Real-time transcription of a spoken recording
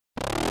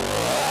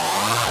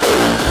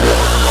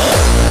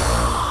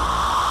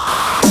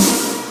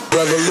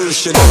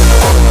Revolution.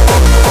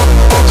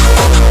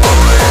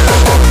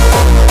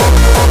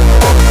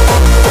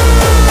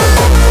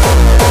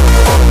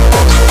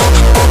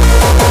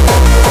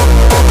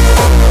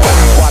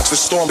 Watch the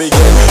storm begin.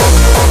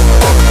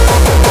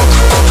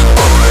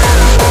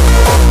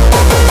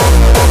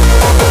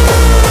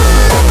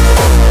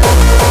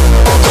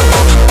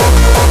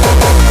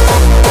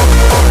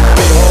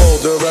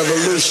 Behold the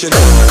revolution.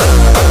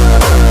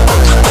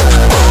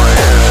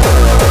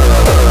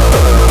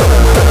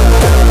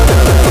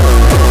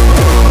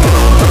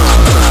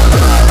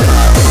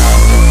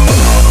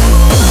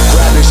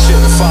 Grab this shit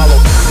and follow.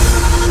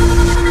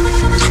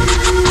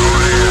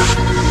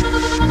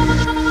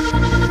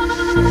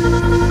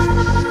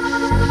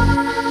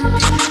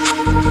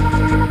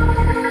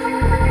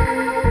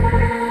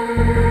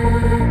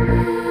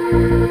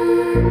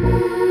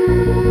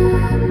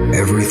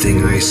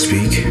 Everything I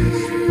speak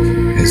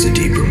has a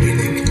deeper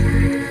meaning.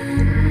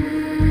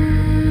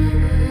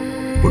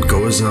 What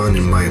goes on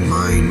in my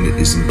mind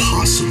is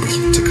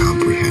impossible to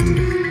comprehend.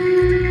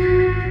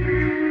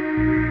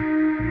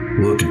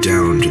 Look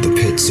down to the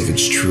pits of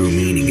its true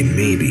meaning and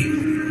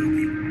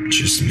maybe,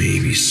 just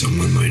maybe,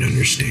 someone might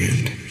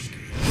understand.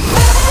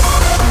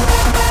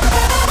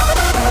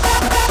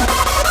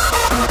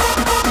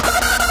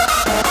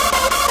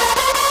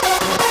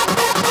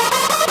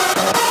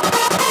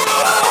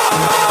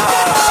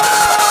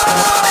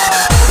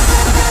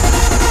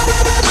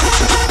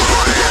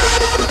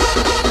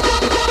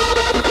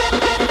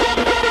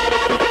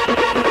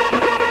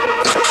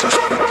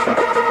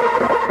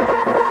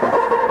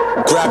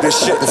 Grab your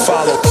shit and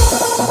follow.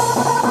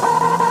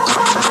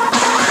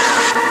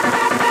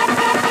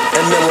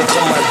 And then will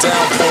come my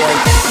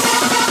downpouring.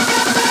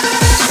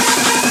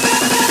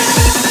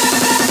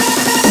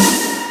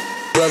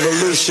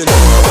 Revolution.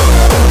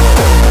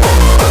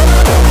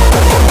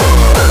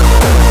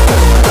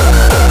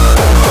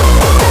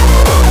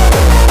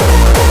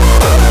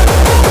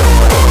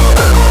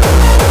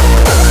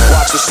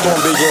 Watch the storm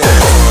begin.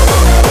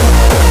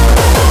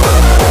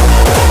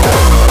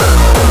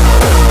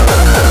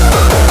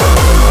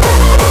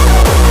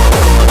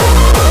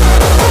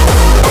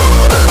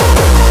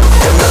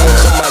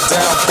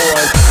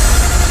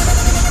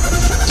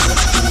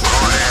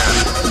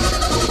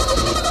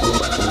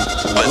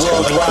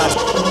 Worldwide.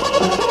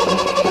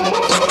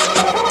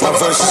 My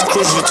verses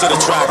cruise you to the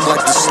track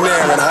like the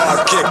snare and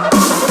hard kick.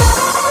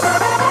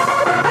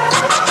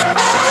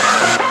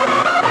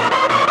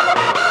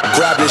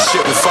 Grab your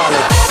shit and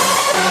follow.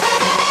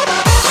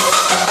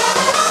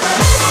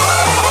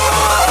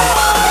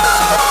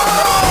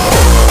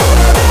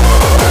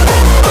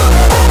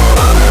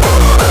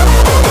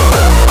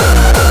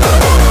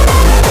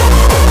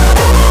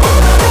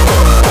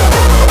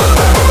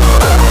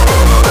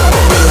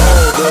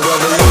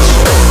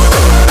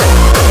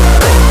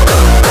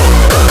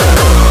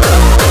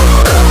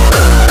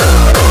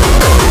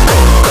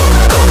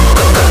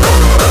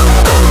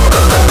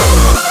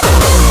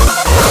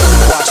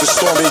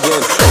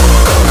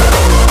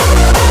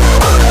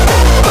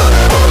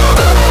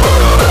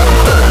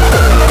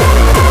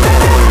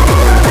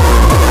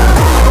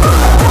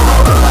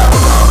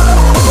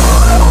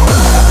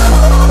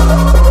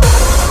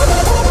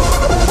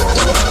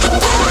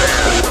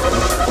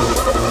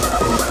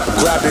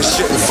 Grab your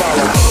shit and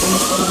follow.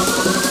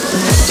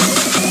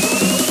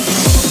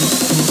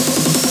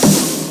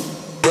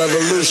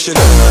 Revolution.